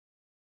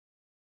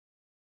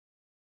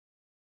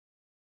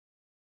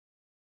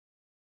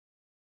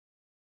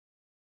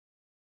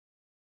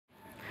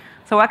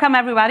So welcome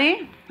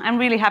everybody. I'm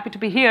really happy to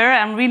be here.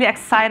 I'm really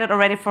excited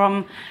already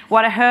from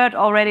what I heard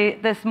already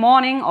this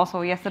morning,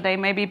 also yesterday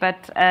maybe,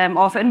 but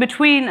also in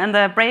between and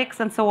the breaks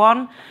and so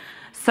on.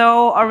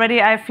 So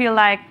already I feel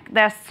like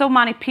there's so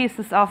many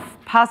pieces of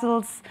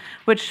puzzles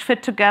which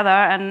fit together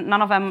and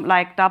none of them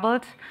like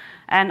doubled.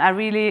 And I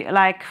really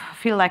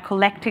feel like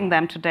collecting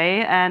them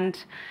today. And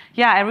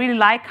yeah, I really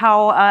like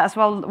how as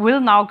well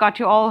Will now got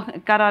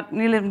a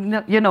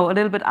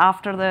little bit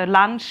after the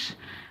lunch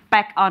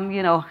back on,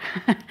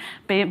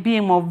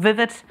 being more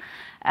vivid.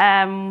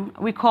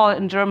 We call it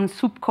in German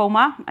soup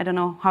coma. I don't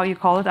know how you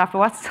call it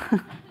afterwards.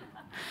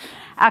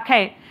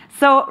 Okay,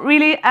 so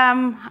really,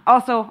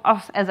 also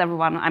as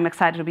everyone, I'm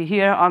excited to be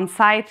here on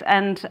site.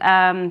 And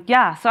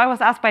yeah, so I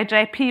was asked by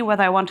JP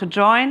whether I want to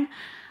join.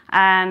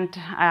 And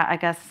I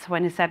guess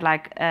when he said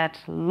like at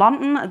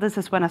London, this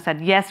is when I said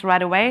yes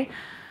right away.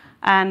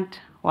 And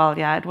well,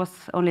 yeah, it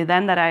was only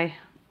then that I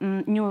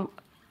knew,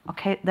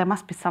 okay, there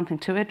must be something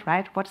to it,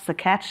 right? What's the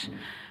catch? And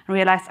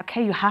realized,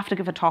 okay, you have to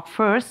give a talk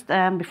first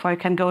before you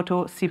can go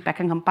to see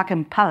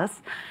Buckingham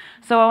Palace.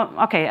 So,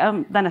 okay,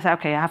 then I said,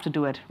 okay, I have to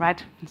do it,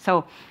 right?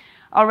 So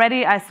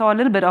already I saw a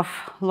little bit of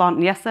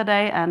London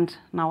yesterday, and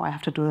now I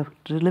have to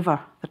deliver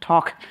the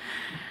talk.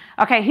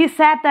 Okay, he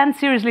said then,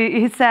 seriously,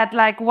 he said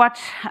like what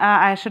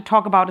I should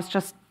talk about is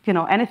just,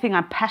 anything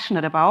I'm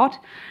passionate about,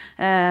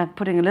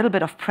 putting a little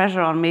bit of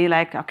pressure on me,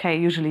 like, okay,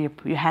 usually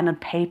you hand in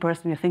papers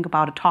and you think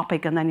about a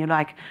topic and then you're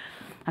like,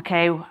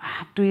 okay,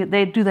 do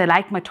they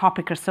like my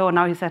topic or so? And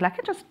now he said, like,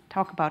 I just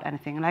talk about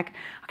anything. Like,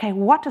 okay,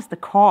 what is the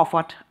core of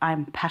what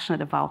I'm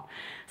passionate about?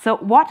 So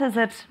what is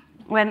it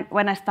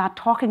when I start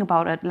talking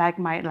about it, like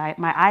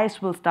my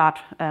eyes will start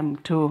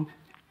to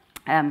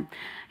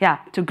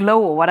glow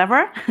or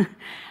whatever.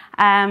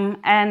 And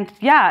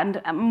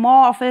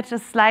more of it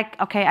is like,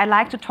 okay, I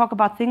like to talk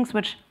about things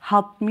which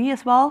help me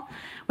as well,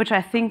 which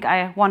I think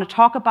I want to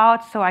talk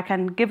about so I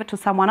can give it to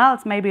someone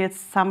else. Maybe it's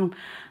some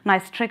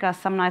nice triggers,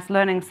 some nice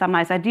learning, some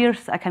nice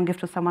ideas I can give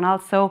to someone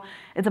else. So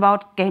it's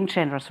about game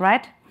changers,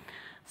 right?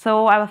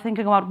 So I was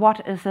thinking about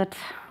what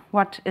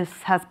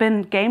has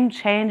been game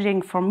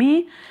changing for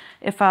me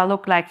if I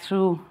look like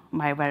through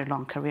my very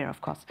long career, of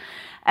course.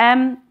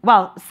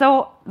 Well,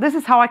 so this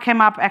is how I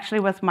came up actually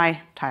with my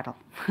title.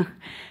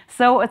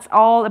 So it's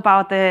all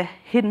about the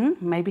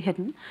maybe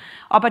hidden,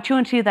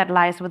 opportunity that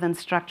lies within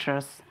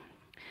structures.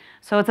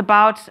 So it's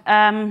about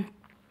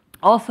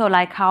also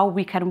like how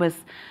we can,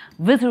 with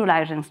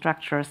visualizing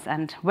structures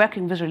and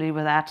working visually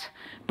with that,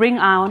 bring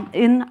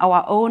in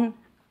our own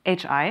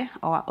HI,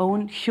 our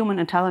own human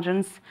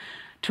intelligence,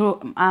 to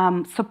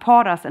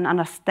support us in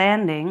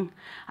understanding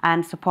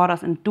and support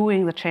us in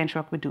doing the change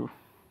work we do.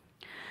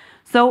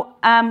 So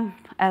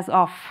as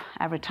of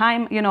every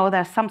time,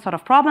 there's some sort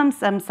of problems,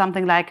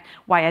 something like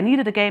why I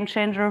needed a game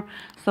changer.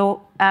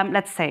 So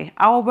let's say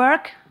our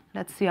work,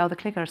 let's see how the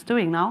clicker is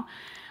doing now,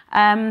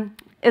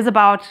 is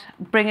about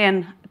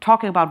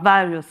talking about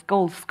values,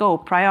 goals,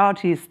 scope,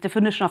 priorities,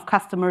 definition of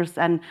customers,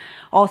 and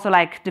also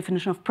like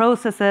definition of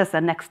processes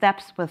and next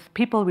steps with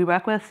people we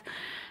work with.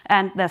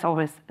 And there's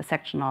always a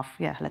section of,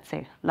 let's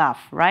say, love,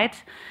 right?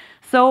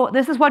 So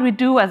this is what we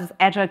do as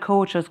Agile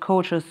coaches,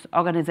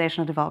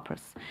 organizational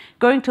developers.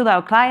 Going to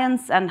our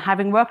clients and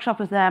having workshops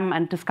with them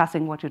and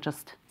discussing what you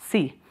just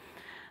see.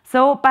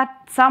 So, but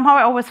somehow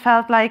I always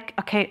felt like,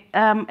 okay,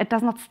 it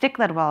does not stick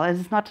that well. It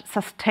is not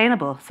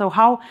sustainable. So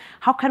how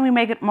can we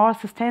make it more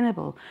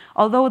sustainable?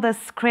 Although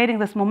creating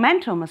this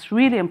momentum is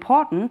really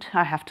important,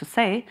 I have to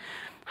say,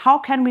 how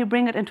can we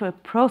bring it into a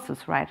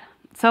process, right?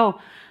 So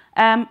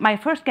my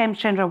first game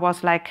changer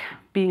was like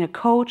being a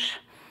coach,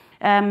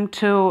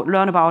 to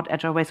learn about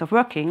agile ways of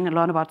working,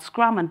 learn about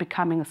Scrum and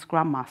becoming a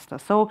Scrum Master.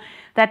 So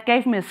that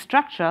gave me a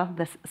structure,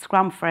 this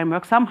Scrum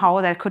framework,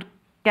 somehow that I could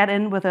get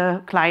in with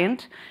a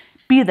client,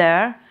 be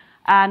there,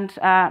 and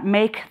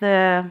make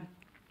the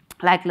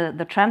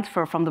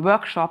transfer from the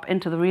workshop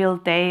into the real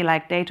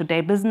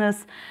day-to-day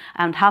business,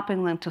 and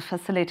helping them to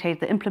facilitate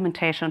the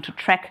implementation, to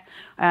track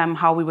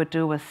how we would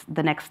do with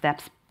the next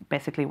steps,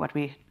 basically what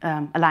we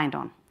aligned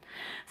on.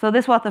 So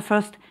this was the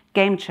first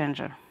game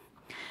changer.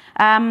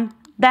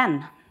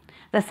 Then,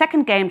 the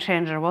second game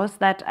changer was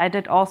that I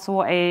did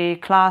also a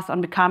class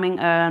on becoming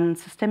a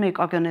systemic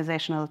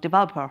organizational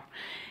developer,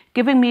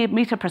 giving me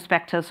meta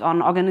perspectives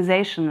on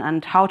organization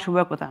and how to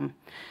work with them.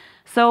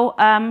 So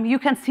you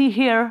can see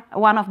here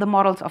one of the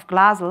models of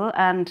Glasl,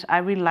 and I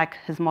really like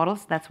his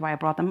models. That's why I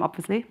brought them,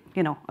 obviously,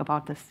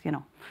 about this,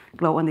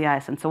 glow in the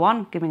eyes and so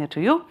on, giving it to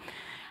you.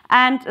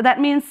 And that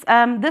means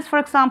this, for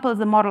example, is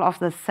the model of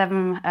the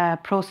 7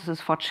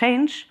 processes for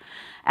change.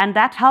 And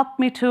that helped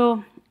me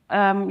to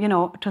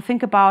to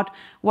think about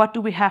what do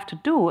we have to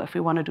do if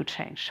we want to do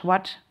change?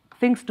 What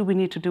things do we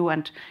need to do?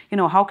 And,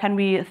 how can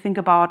we think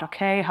about,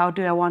 okay, how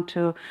do I want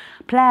to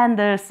plan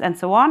this and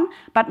so on?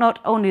 But not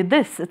only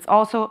this, it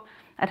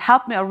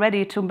helped me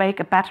already to make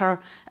a better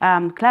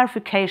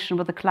clarification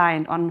with the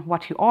client on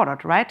what he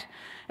ordered, right?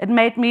 It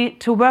made me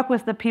to work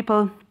with the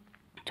people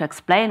to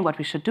explain what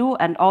we should do,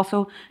 and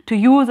also to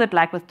use it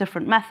like with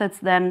different methods,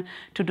 then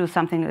to do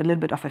something a little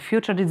bit of a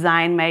future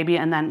design maybe,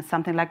 and then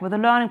something like with a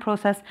learning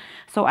process.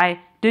 So I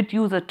did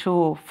use it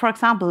to, for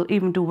example,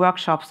 even do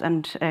workshops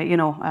and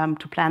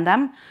to plan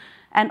them.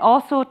 And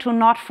also to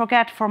not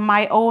forget, for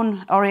my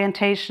own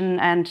orientation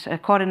and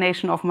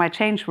coordination of my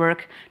change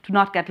work, to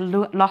not get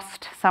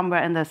lost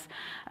somewhere in this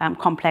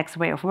complex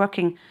way of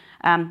working,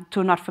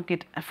 to not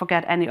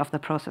forget any of the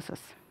processes.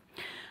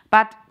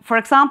 But for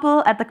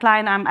example, at the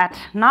client I'm at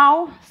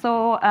now,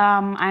 so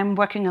I'm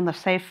working on the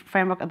SAFE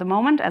framework at the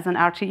moment as an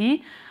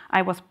RTE.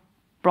 I was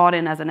brought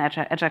in as an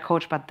Agile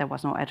coach, but there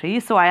was no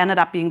RTE, so I ended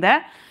up being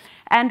there.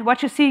 And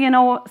what you see,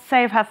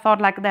 SAFE has thought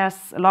like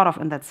there's a lot of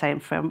in that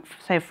same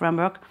SAFE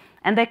framework.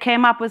 And they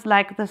came up with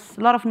like this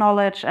lot of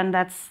knowledge, and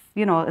that's,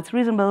 it's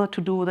reasonable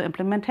to do the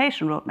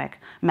implementation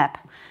roadmap.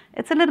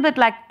 It's a little bit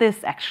like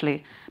this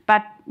actually,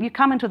 but you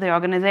come into the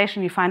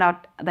organization, you find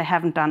out they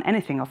haven't done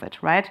anything of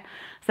it, right?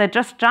 So they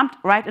just jumped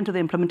right into the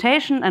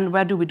implementation, and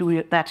where do we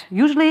do that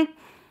usually?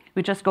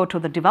 We just go to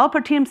the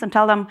developer teams and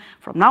tell them,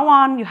 from now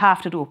on, you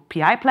have to do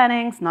PI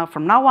plannings. Now,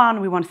 from now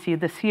on, we want to see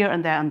this here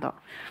and there and there.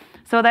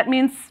 So that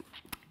means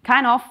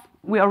kind of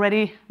we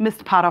already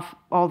missed part of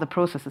all the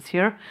processes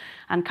here.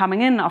 And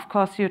coming in, of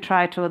course, you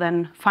try to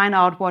then find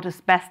out what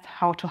is best,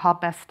 how to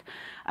help best,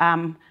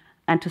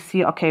 and to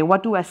see, okay,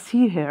 what do I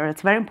see here?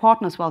 It's very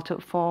important as well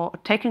for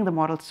taking the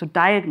models to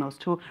diagnose,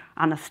 to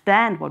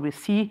understand what we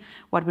see,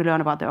 what we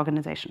learn about the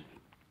organization.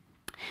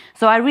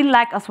 So I really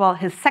like as well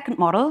his second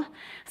model.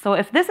 So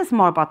if this is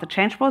more about the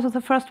change process,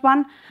 the first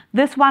one,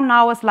 this one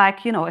now is like,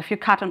 if you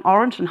cut an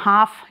orange in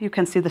half, you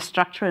can see the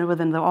structure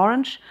within the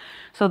orange.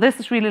 So this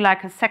is really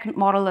like a second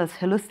model, a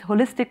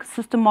holistic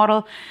system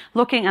model,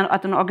 looking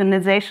at an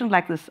organization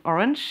like this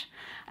orange,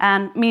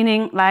 and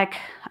meaning like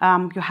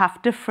you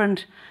have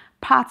different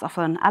parts of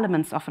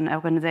elements of an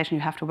organization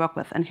you have to work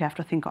with and you have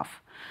to think of.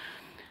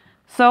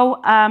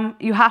 So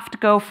you have to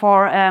go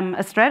for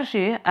a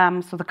strategy.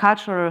 So the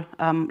cultural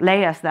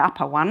layer is the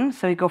upper one.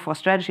 So you go for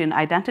strategy and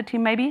identity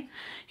maybe.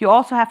 You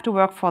also have to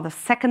work for the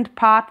second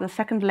part, the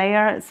second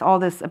layer. It's all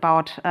this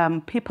about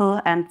people,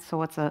 and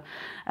so it's a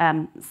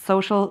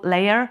social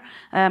layer.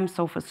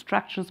 So for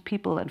structures,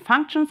 people, and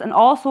functions. And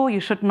also you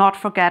should not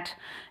forget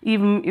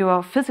even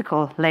your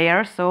physical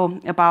layer. So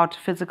about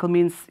physical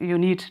means you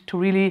need to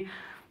really,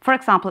 for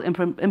example,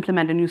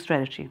 implement a new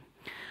strategy.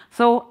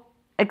 So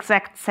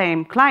exact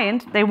same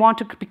client, they want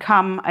to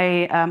become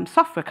a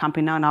software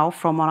company now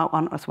from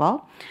on as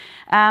well.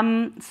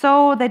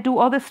 So they do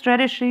all this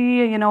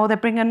strategy, they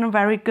bring in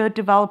very good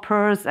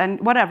developers and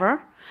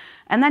whatever.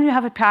 And then you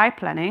have a PI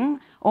planning,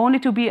 only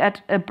to be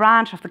at a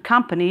branch of the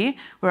company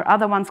where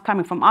other ones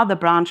coming from other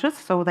branches,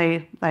 so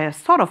they are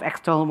sort of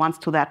external ones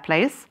to that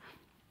place,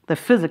 the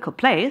physical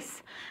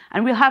place.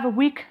 And we'll have a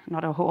week,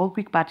 not a whole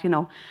week, but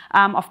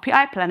of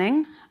PI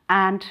planning,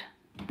 and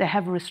they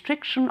have a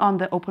restriction on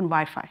the open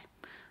Wi-Fi.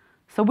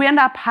 So we end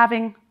up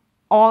having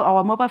all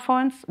our mobile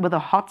phones with a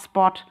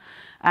hotspot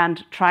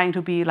and trying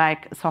to be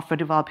like a software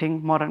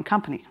developing modern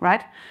company,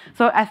 right?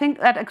 So I think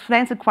that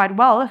explains it quite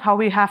well, how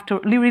we have to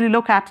really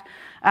look at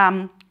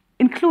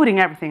including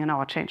everything in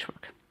our change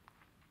work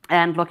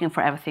and looking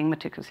for everything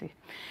meticulously.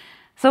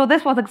 So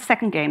this was the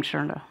second game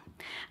changer.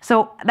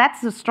 So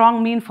that's a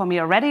strong mean for me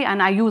already,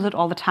 and I use it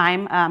all the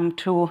time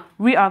to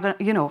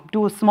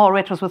do small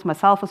retros with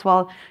myself as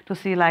well to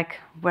see like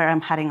where I'm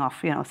heading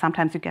off.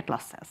 Sometimes you get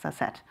lost, as I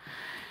said.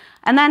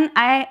 And then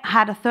I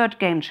had a third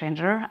game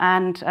changer,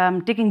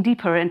 and digging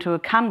deeper into a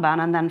Kanban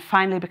and then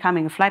finally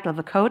becoming a flight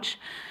level coach,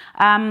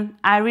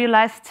 I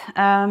realized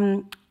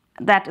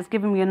that is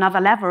giving me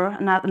another lever,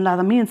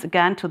 another means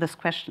again to these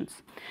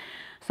questions.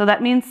 So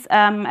that means,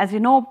 as you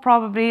know,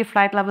 probably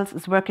Flight Levels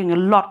is working a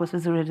lot with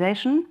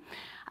visualization,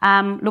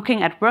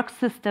 looking at work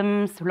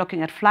systems,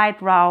 looking at flight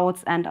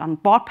routes and on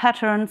board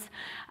patterns.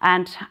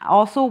 And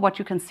also what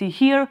you can see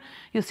here,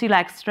 you see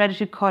like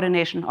strategy,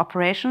 coordination,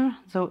 operation.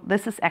 So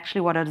this is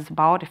actually what it is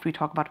about if we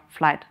talk about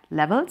flight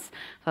levels.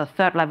 So the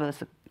third level is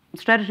the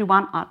strategy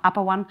one,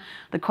 upper one.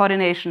 The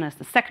coordination is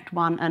the second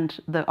one, and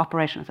the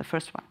operation is the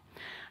first one.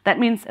 That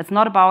means it's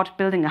not about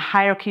building a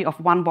hierarchy of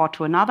one board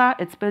to another,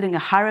 it's building a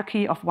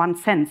hierarchy of one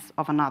sense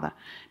of another.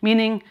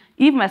 Meaning,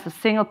 even as a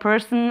single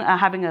person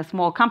having a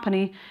small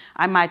company,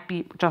 I might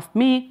be just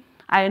me.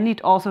 I need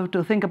also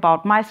to think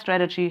about my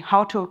strategy,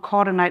 how to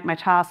coordinate my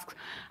tasks,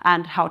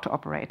 and how to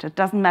operate. It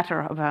doesn't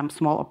matter if I'm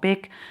small or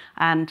big,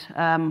 and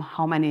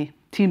how many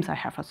teams I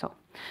have or so.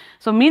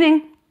 So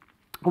meaning,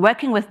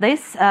 working with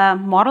this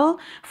model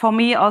for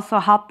me also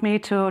helped me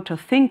to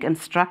think in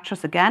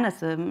structures again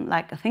as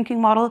like a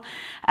thinking model,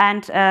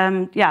 and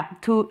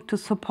to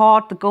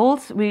support the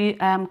goals we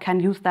can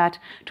use that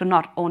to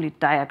not only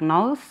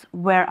diagnose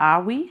where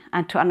are we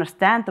and to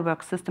understand the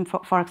work system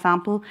for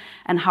example,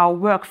 and how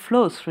work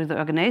flows through the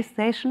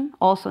organization,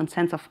 also in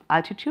sense of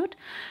altitude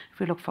if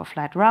we look for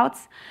flight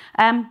routes,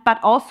 but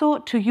also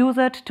to use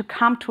it to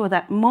come to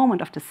that moment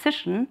of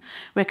decision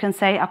where we can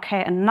say,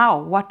 okay, and now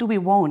what do we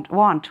want?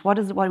 What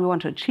is what we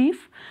want to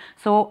achieve?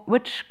 So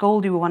which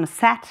goal do we want to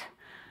set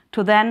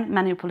to then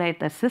manipulate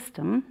the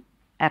system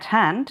at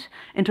hand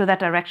into that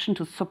direction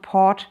to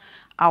support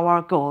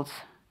our goals.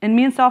 In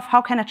means of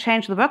how can I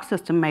change the work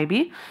system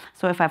maybe.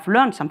 So if I've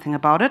learned something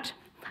about it,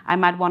 I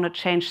might want to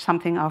change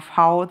something of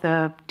how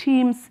the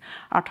teams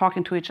are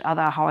talking to each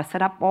other, how I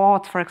set up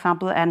boards, for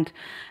example, and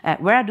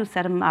where I do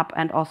set them up,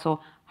 and also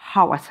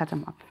how I set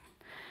them up.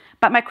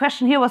 But my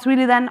question here was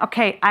really then,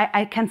 okay,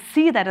 I can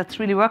see that it's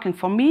really working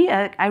for me.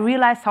 I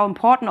realized how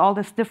important all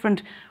these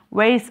different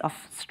ways of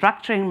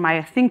structuring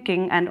my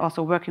thinking and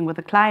also working with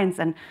the clients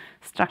and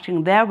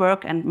structuring their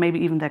work and maybe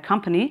even their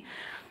company.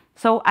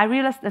 So I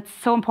realized it's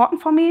so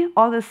important for me,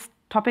 all this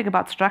topic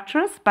about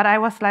structures, but I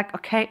was like,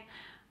 okay,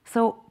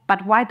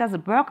 but why does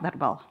it work that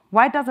well?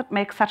 Why does it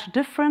make such a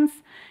difference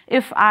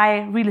if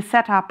I really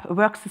set up a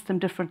work system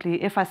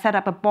differently, if I set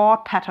up a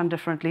board pattern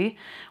differently?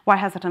 Why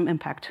has it an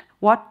impact?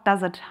 What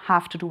does it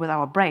have to do with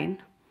our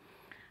brain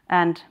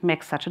and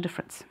make such a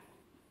difference?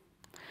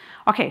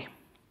 Okay,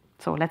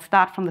 so let's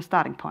start from the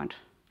starting point.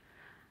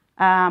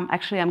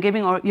 Actually, I'm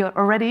giving you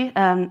already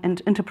an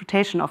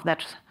interpretation of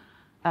that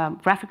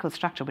graphical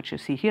structure, which you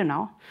see here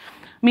now.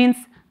 Means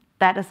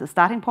that is a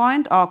starting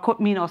point, or could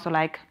mean also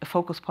like a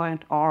focus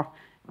point or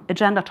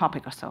agenda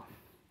topic or so.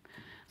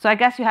 So I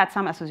guess you had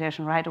some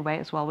association right away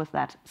as well with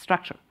that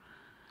structure.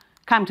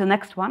 Come to the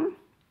next one.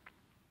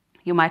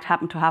 You might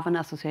happen to have an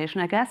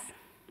association, I guess.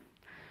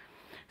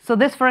 So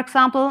this, for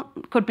example,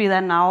 could be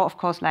then now, of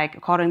course, like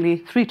accordingly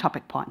 3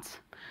 topic points.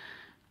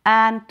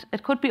 And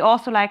it could be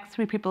also like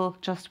 3 people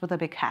just with a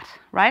big hat,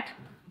 right?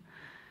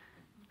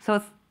 So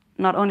it's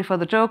not only for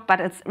the joke,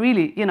 but it's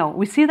really,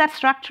 we see that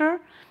structure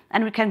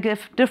and we can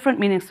give different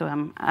meanings to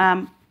them.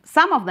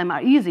 Some of them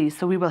are easy,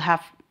 so we will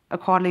have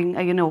according,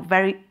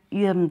 very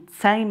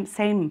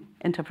same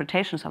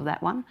interpretations of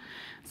that one.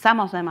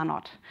 Some of them are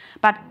not.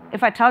 But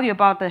if I tell you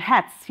about the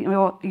hats,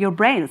 your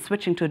brain is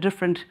switching to a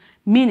different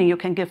meaning you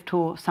can give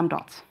to some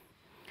dots.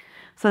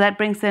 So that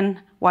brings in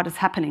what is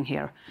happening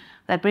here.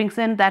 That brings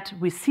in that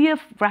we see a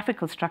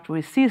graphical structure,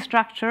 we see a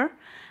structure,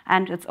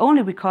 and it's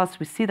only because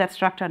we see that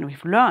structure and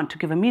we've learned to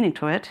give a meaning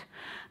to it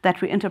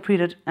that we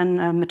interpret it in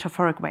a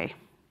metaphoric way.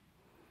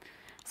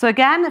 So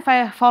again, if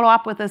I follow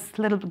up with this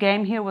little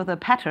game here with the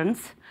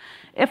patterns,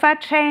 if I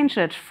change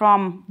it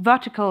from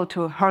vertical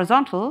to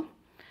horizontal,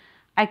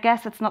 I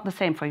guess it's not the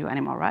same for you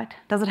anymore, right?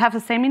 Does it have the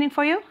same meaning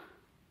for you?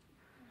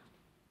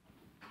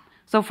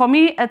 So for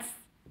me, it's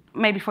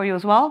maybe for you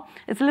as well.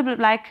 It's a little bit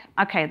like,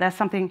 okay, there's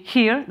something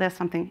here, there's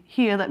something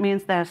here. That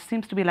means there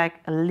seems to be like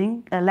a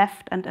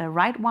left and a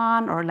right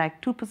one, or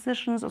like 2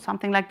 positions or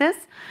something like this.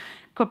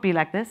 Could be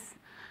like this.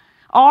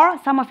 Or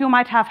some of you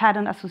might have had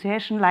an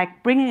association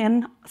like bringing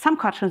in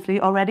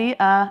subconsciously already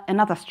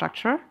another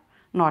structure,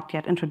 not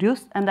yet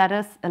introduced, and that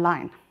is a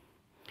line.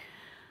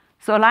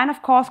 So a line,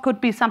 of course,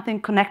 could be something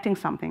connecting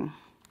something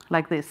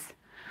like this.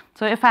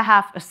 So if I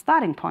have a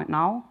starting point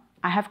now,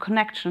 I have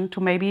connection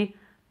to maybe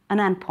an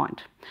end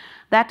point.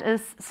 That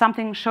is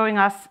something showing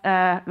us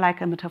like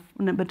a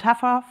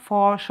metaphor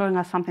for showing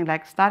us something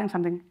like starting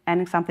something,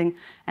 ending something,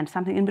 and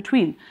something in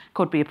between.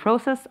 Could be a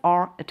process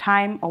or a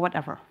time or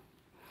whatever.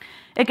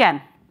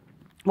 Again,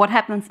 what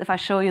happens if I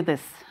show you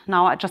this?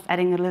 Now I'm just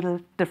adding a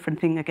little different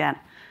thing again.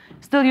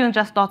 Still using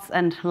just dots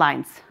and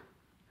lines.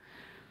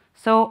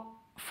 So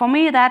for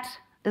me, that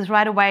is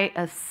right away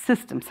a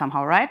system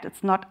somehow, right?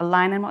 It's not a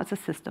line anymore, it's a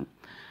system.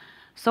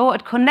 So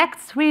it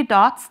connects 3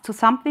 dots to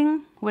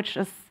something which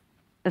is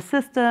a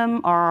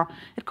system, or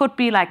it could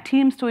be like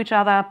teams to each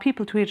other,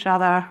 people to each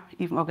other,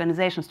 even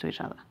organizations to each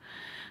other.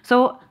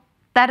 So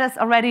that is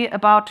already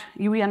about,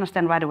 we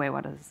understand right away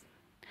what it is.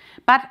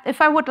 But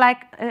if I would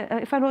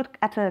if I look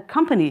at a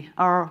company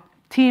or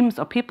teams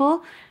or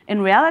people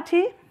in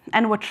reality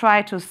and would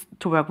try to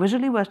work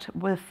visually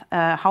with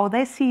how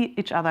they see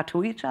each other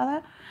to each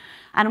other,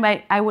 and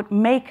I would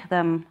make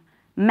them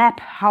map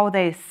how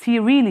they see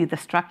really the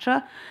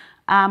structure,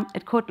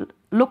 it could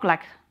look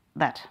like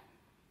that.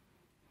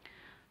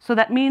 So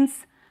that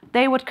means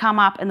they would come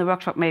up in the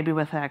workshop maybe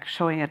with like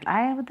showing it,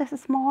 this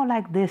is more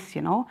like this,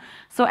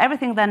 So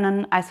everything then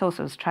an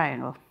isosceles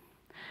triangle.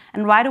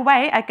 And right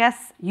away, I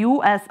guess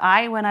you as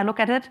I, when I look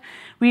at it,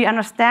 we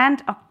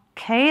understand,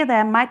 okay,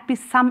 there might be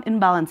some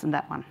imbalance in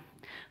that one.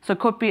 So it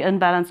could be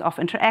imbalance of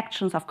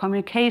interactions, of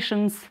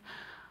communications.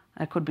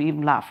 It could be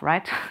even love,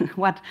 right?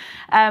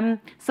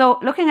 So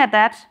looking at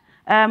that,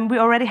 we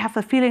already have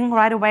the feeling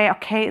right away,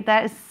 okay,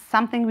 there is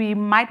something we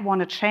might want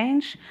to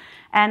change.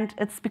 And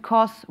it's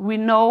because we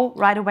know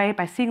right away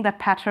by seeing that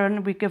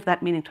pattern, we give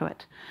that meaning to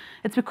it.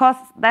 It's because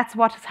that's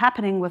what is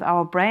happening with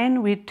our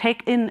brain. We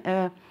take in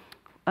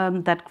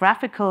that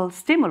graphical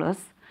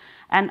stimulus,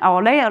 and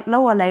our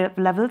lower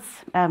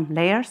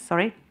layers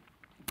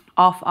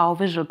of our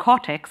visual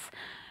cortex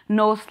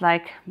knows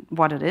like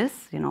what it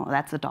is.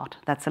 That's a dot,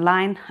 that's a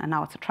line, and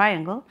now it's a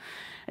triangle.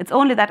 It's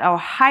only that our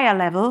higher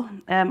level,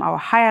 our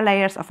higher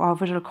layers of our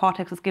visual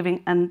cortex is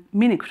giving a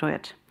meaning to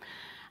it.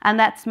 And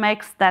that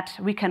makes that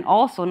we can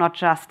also not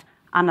just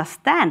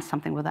understand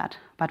something with that,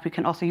 but we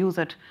can also use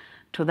it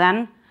to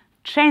then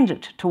change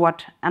it to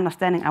what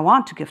understanding I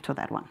want to give to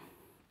that one.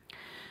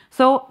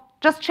 So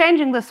just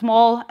changing the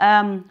small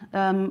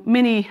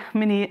mini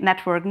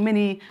network,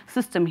 mini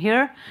system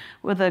here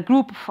with a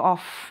group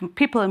of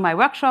people in my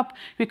workshop,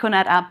 we can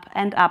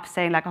end up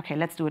saying like, okay,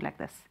 let's do it like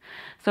this.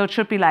 So it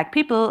should be like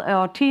people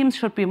or teams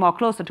should be more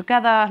closer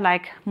together,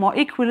 like more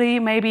equally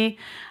maybe.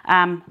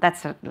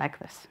 That's it, like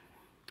this.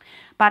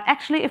 But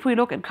actually, if we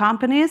look at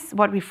companies,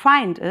 what we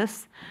find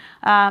is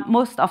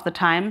most of the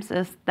times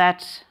is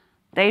that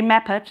they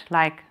map it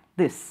like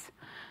this.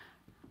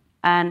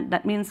 And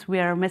that means we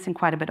are missing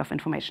quite a bit of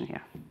information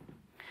here.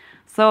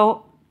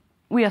 So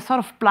we are sort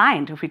of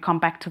blind if we come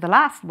back to the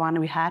last one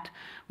we had.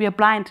 We are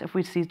blind if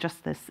we see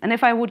just this. And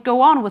if I would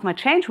go on with my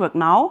change work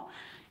now,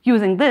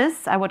 using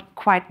this, I would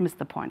quite miss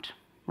the point,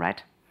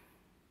 right?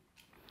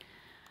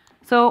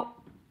 So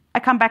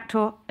I come back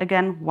to,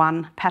 again,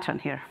 one pattern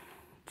here.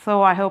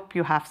 So I hope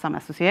you have some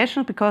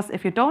association, because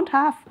if you don't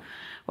have,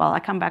 well, I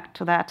come back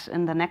to that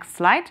in the next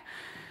slide.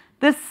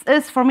 This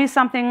is, for me,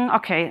 something,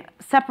 okay,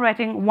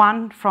 separating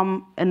one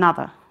from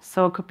another.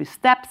 So it could be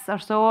steps or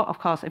so. Of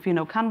course, if you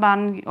know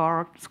Kanban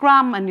or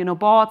Scrum and you know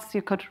boards,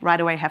 you could right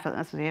away have an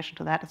association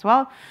to that as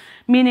well,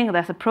 meaning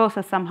there's a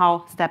process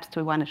somehow, steps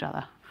to one each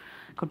other.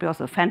 Could be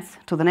also a fence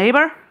to the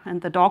neighbor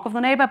and the dog of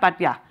the neighbor, but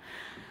yeah.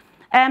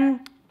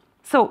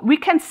 So we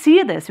can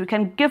see this, we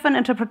can give an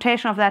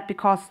interpretation of that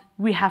because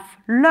we have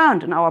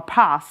learned in our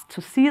past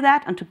to see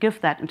that and to give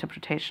that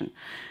interpretation,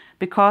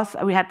 because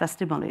we had that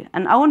stimuli.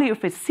 And only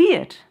if we see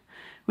it,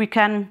 we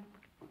can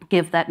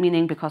give that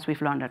meaning because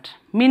we've learned it.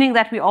 Meaning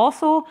that we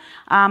also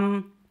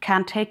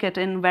can take it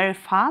in very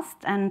fast,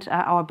 and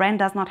our brain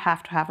does not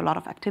have to have a lot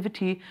of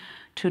activity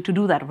to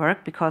do that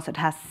work because it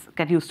has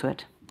get used to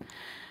it.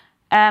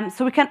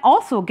 So we can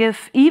also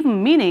give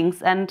even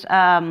meanings and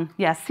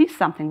see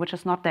something which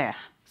is not there.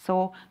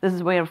 So this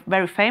is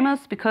very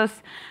famous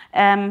because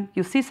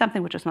you see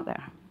something which is not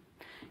there.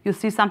 You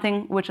see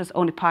something which is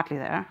only partly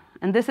there.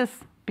 And this is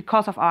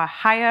because of our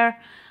higher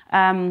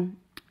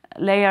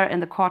layer in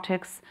the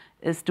cortex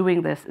is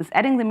doing this, is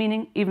adding the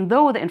meaning even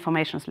though the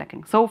information is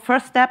lacking. So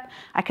first step,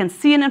 I can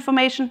see an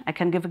information, I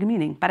can give a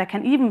meaning, but I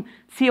can even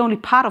see only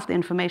part of the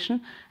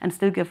information and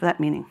still give that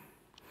meaning.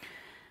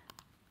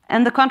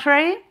 And the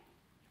contrary,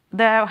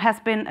 there has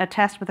been a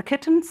test with a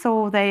kitten,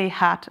 so they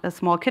had a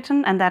small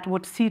kitten and that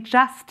would see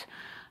just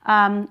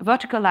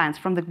vertical lines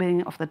from the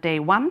beginning of the day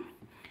one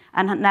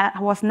and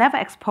was never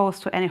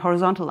exposed to any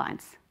horizontal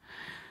lines.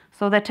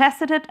 So they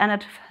tested it and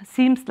it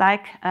seems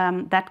like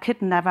that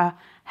kitten never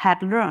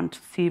had learned to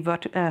see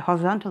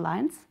horizontal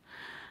lines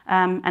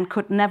and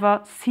could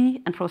never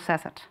see and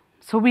process it.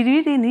 So we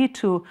really need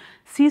to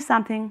see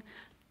something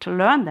to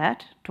learn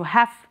that, to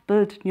have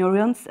built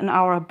neurons in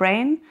our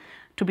brain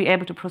to be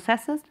able to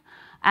process it.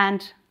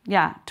 And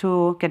yeah,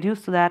 to get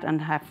used to that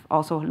and have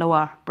also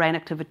lower brain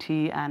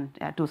activity and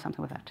do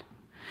something with that.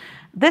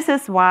 This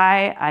is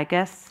why I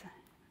guess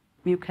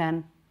you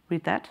can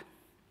read that.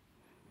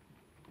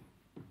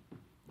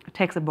 It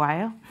takes a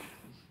while.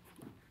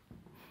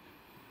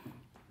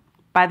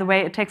 By the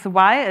way, it takes a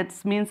while. It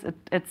means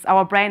it's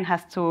our brain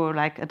has to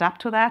like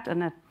adapt to that,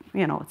 and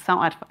it's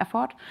some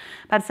effort.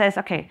 But it says,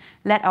 okay,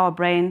 let our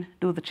brain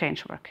do the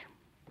change work.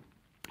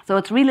 So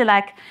it's really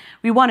like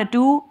we want to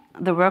do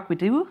the work we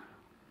do,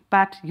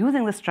 but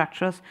using the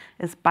structures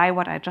is, by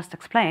what I just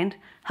explained,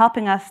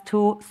 helping us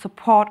to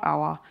support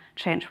our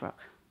change work.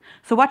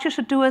 So what you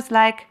should do is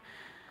like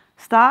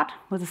start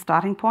with a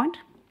starting point.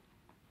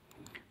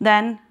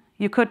 Then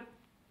you could,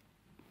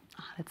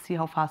 let's see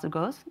how fast it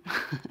goes.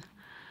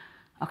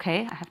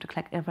 Okay, I have to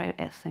click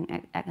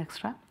everything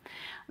extra.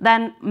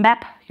 Then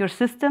map your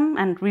system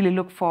and really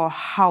look for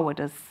how it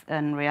is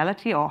in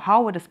reality, or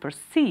how it is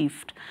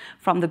perceived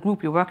from the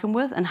group you're working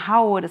with, and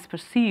how it is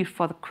perceived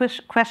for the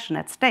question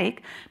at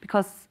stake,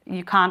 because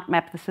you can't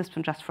map the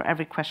system just for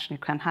every question you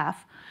can have.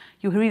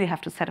 You really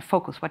have to set a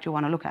focus what you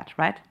want to look at,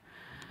 right?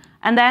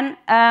 And then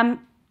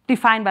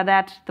define by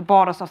that the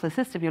borders of the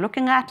system you're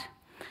looking at.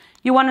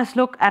 You want to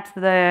look at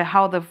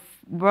how the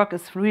work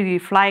is really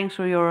flying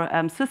through your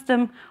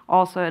system,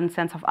 also in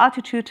sense of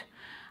altitude.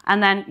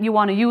 And then you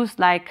want to use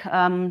like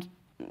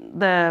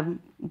the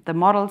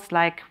models,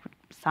 like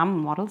some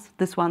models,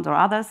 this ones or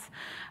others,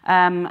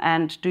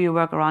 and do your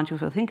work around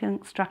usual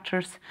thinking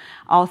structures.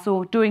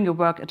 Also doing your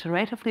work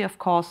iteratively, of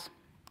course.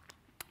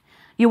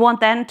 You want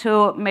then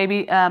to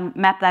maybe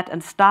map that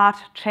and start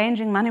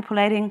changing,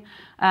 manipulating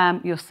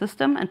your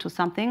system into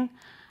something,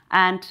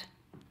 and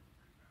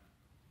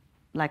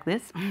like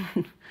this.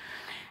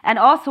 And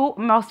also,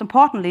 most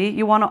importantly,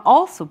 you want to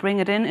also bring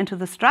it into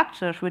the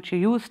structures which you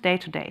use day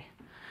to day.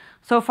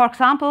 So for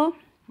example,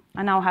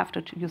 I now have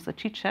to use the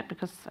cheat sheet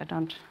because I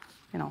don't,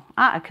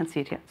 I can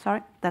see it here.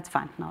 Sorry, that's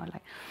fine. Now I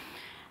like.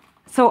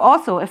 So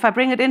also, if I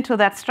bring it into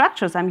that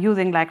structures I'm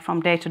using like from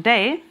day to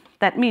day,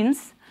 that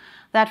means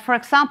that, for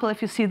example,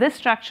 if you see this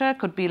structure, it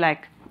could be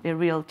like a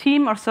real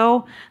team or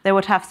so, they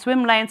would have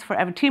swim lanes for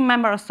every team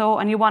member or so,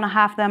 and you want to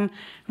have them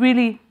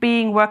really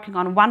working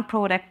on one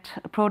product,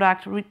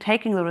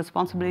 taking the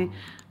responsibility,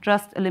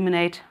 just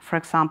eliminate, for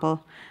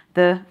example,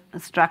 the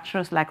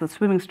structures, like the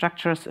swimming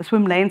structures,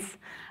 swim lanes,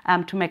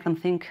 to make them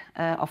think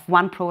of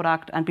one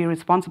product and be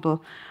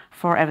responsible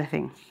for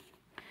everything.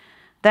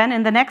 Then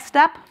in the next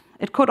step,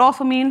 it could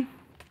also mean,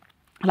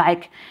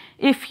 like,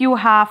 if you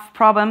have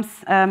problems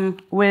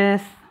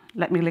with,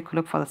 let me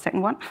look for the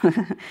second one.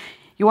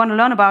 You want to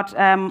learn about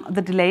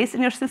the delays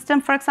in your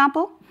system, for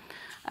example.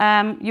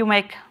 You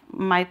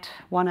might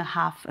want to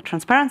have a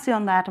transparency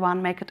on that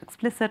one, make it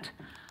explicit,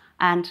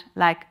 and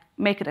like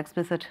make it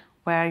explicit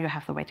where you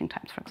have the waiting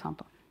times, for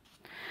example.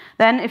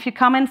 Then if you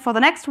come in for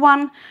the next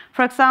one,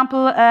 for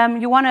example,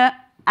 you want to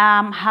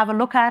have a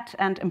look at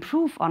and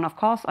improve on, of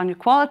course, on your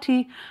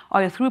quality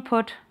or your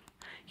throughput.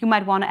 You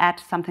might want to add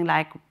something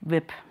like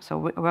WIP, so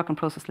work in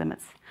process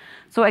limits.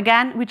 So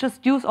again, we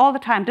just use all the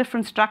time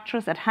different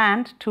structures at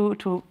hand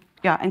to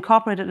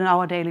incorporate it in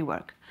our daily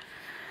work.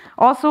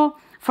 Also,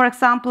 for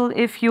example,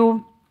 if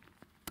you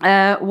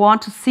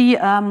want to see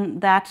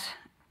that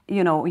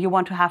you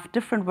want to have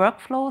different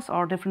workflows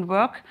or different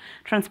work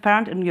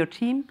transparent in your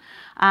team,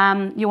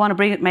 you want to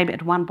bring it maybe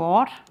at one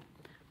board,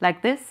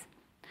 like this.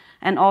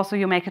 And also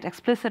you make it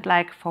explicit,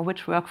 like for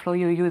which workflow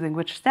you're using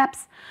which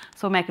steps.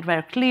 So make it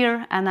very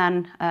clear and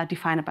then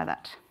define it by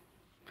that.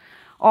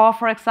 Or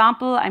for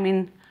example, I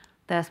mean,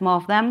 there's more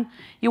of them.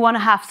 You want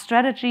to have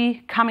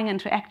strategy coming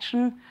into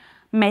action.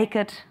 Make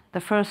it the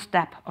first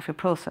step of your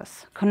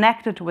process.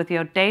 Connect it with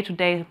your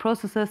day-to-day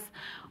processes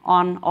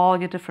on all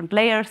your different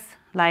layers,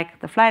 like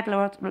the flight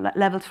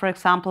levels, for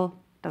example.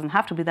 Doesn't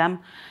have to be them.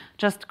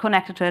 Just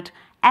connect it to it.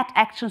 Add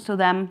actions to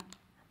them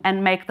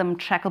and make them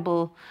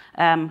trackable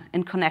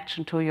in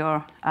connection to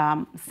your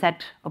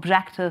set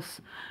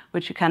objectives,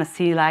 which you kind of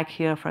see like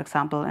here, for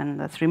example, in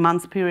the 3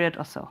 months period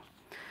or so.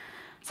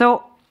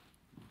 So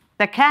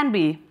there can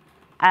be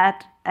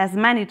at as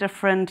many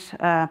different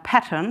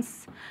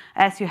patterns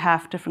as you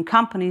have different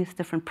companies,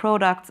 different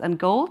products and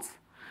goals,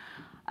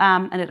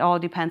 and it all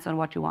depends on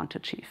what you want to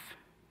achieve.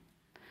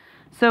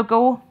 So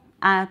go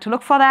to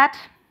look for that.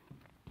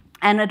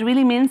 And it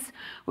really means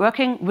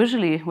working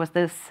visually with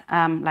this,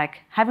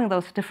 like having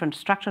those different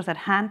structures at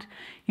hand,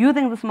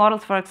 using these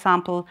models, for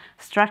example,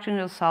 structuring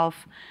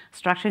yourself,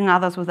 structuring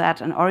others with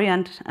that, and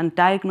orient and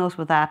diagnose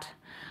with that,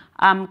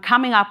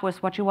 coming up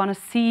with what you want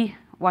to see,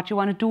 what you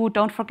want to do.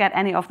 Don't forget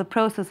any of the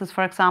processes,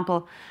 for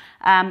example,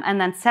 and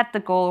then set the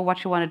goal,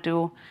 what you want to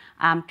do,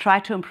 try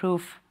to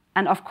improve.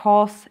 And of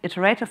course,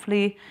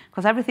 iteratively,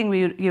 because everything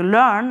you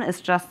learn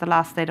is just the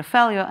last state of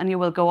failure, and you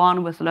will go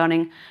on with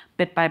learning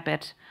bit by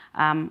bit.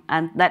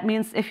 And that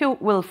means if you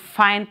will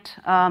find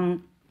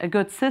a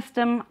good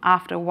system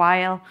after a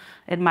while,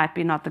 it might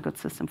be not the good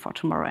system for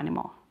tomorrow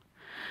anymore.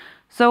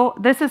 So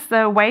this is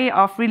the way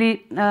of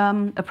really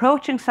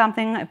approaching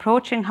something,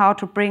 approaching how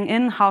to bring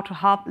in, how to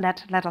help,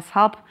 let us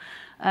help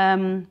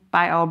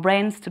by our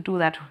brains to do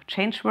that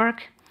change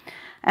work.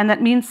 And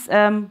that means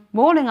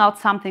rolling out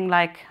something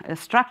like a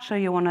structure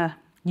you want to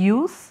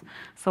use.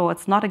 So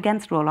it's not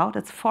against rollout,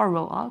 it's for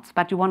rollouts,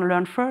 but you want to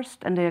learn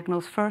first and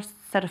diagnose first,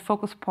 set a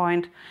focus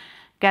point,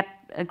 get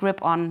a grip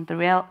on the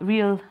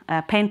real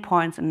pain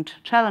points and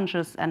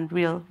challenges and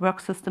real work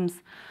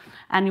systems.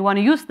 And you want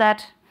to use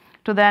that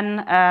to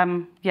then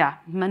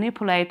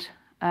manipulate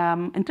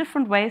in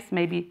different ways,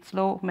 maybe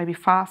slow, maybe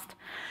fast.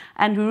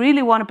 And we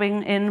really want to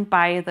bring in,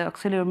 by the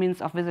auxiliary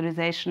means of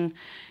visualization,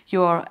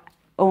 your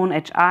own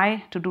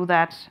HI to do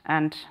that,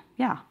 and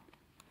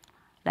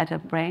let your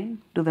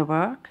brain do the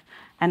work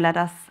and let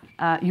us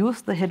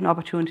use the hidden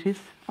opportunities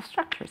of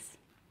structures.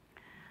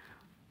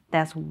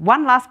 There's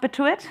one last bit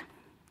to it,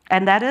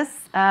 and that is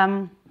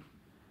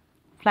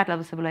flight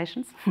level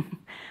simulations.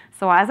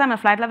 So as I'm a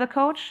flight level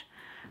coach,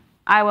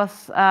 I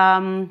was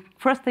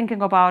first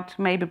thinking about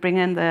maybe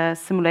bringing in the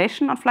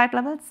simulation on flight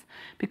levels,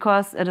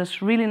 because it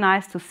is really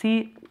nice to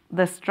see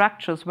the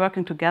structures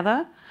working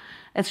together.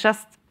 It's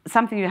just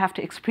something you have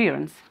to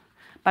experience.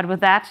 But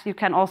with that, you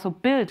can also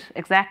build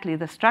exactly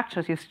the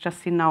structures you've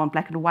just seen now in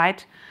black and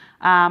white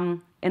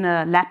in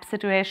a lab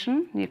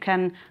situation. You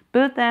can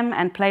build them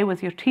and play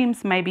with your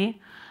teams maybe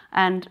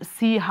and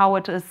see how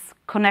it is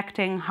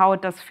connecting, how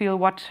it does feel,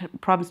 what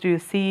problems do you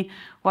see,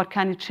 what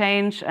can you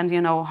change, and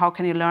how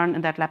can you learn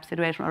in that lab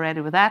situation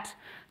already with that.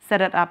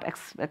 Set it up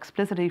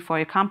explicitly for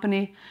your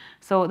company.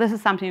 So this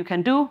is something you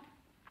can do,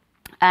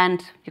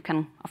 and you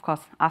can, of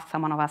course, ask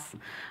someone of us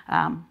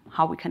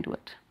how we can do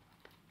it.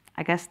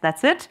 I guess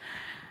that's it.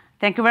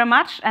 Thank you very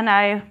much. And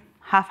I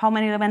have how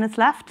many minutes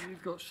left?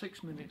 You've got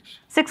 6 minutes.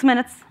 6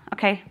 minutes.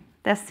 Okay.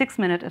 There's 6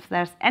 minutes. If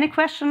there's any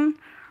question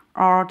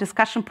or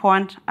discussion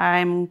point,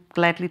 I'm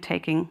gladly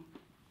taking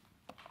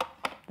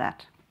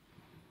that.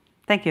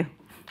 Thank you.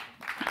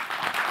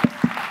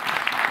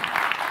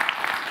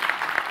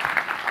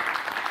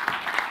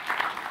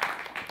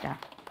 Yeah.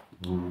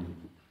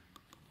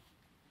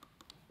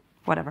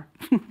 Whatever.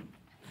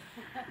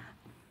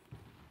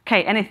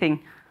 Okay,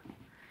 anything.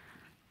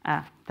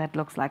 That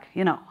looks like,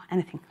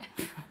 anything.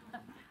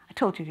 I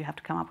told you have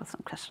to come up with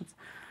some questions.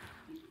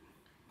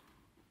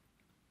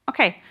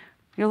 Okay,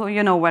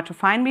 you know where to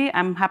find me.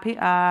 I'm happy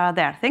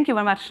there. Thank you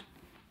very much.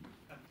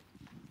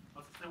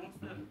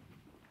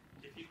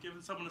 If you give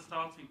given someone a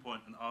starting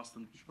point and asked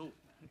them,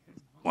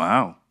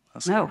 wow,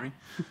 that's scary.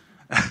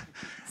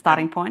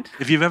 Starting point.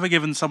 If you've ever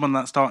given someone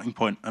that starting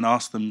point and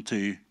asked them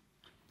to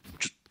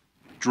just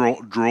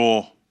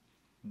draw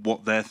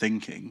what they're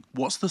thinking,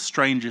 what's the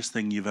strangest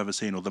thing you've ever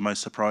seen or the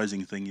most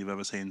surprising thing you've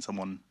ever seen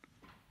someone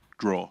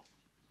draw?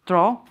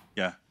 Draw?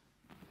 Yeah.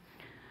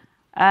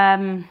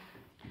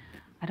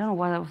 I don't know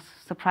what was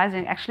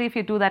surprising. Actually, if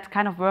you do that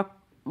kind of work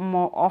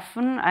more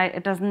often,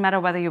 it doesn't matter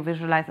whether you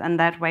visualize in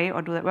that way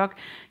or do that work,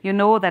 you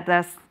know that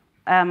there's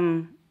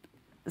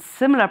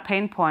similar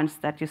pain points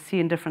that you see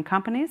in different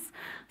companies.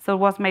 So it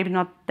was maybe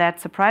not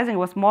that surprising. It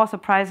was more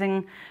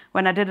surprising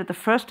when I did it the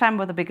first time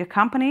with a bigger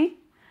company,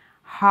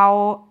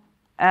 how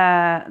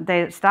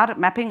they started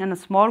mapping in a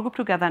small group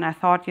together, and I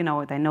thought, you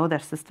know, they know their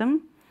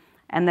system.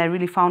 And they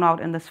really found out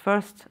in this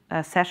first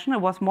session,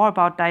 it was more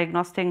about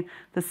diagnosing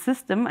the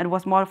system. It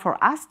was more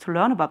for us to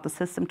learn about the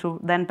system to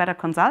then better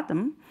consult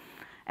them.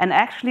 And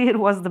actually, it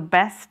was the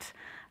best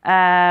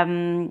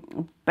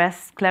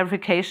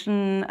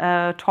clarification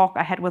talk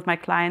I had with my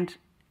client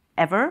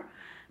ever,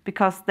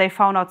 because they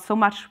found out so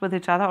much with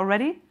each other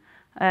already.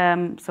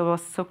 So it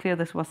was so clear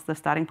this was the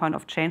starting point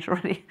of change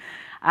already.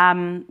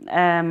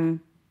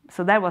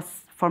 So that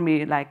was, for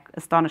me, like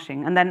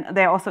astonishing. And then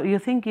they also, you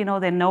think, you know,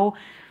 they know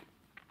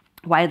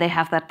why they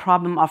have that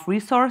problem of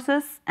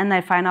resources, and they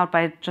find out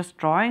by just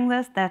drawing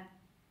this that,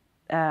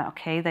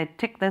 okay, they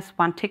tick this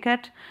one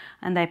ticket,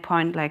 and they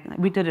point, like,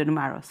 we did it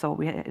tomorrow. So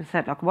we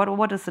said, like,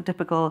 what is the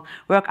typical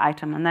work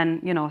item? And then,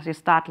 you know, you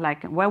start,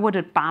 like, where would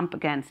it bump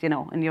against, you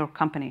know, in your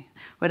company?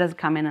 Where does it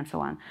come in, and so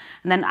on?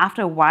 And then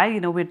after a while, you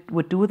know, we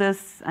would do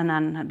this, and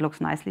then it looks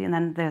nicely. And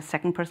then the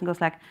second person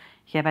goes like,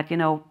 yeah, but, you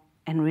know,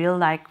 in real,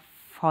 like,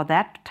 for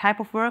that type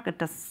of work, it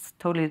does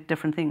totally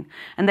different thing.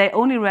 And they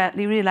only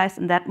realized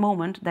in that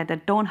moment that they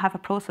don't have a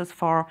process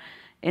for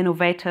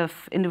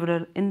innovative,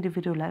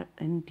 individualized,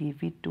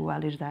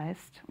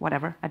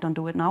 whatever, I don't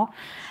do it now,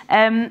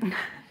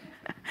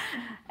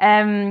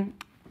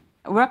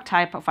 work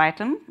type of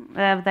item.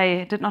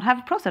 They did not have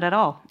a process at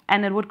all.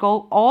 And it would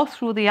go all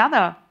through the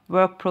other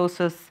work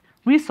process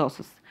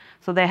resources.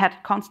 So they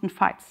had constant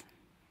fights.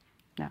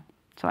 Yeah.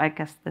 So I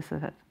guess this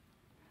is it.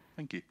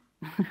 Thank you.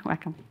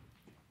 Welcome.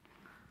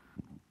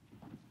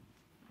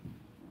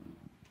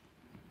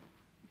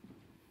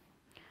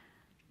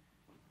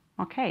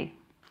 Okay,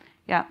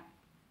 yeah.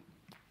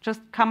 Just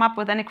come up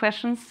with any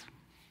questions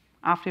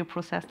after you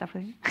processed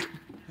everything.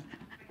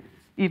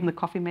 Even the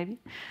coffee, maybe.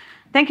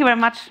 Thank you very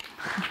much.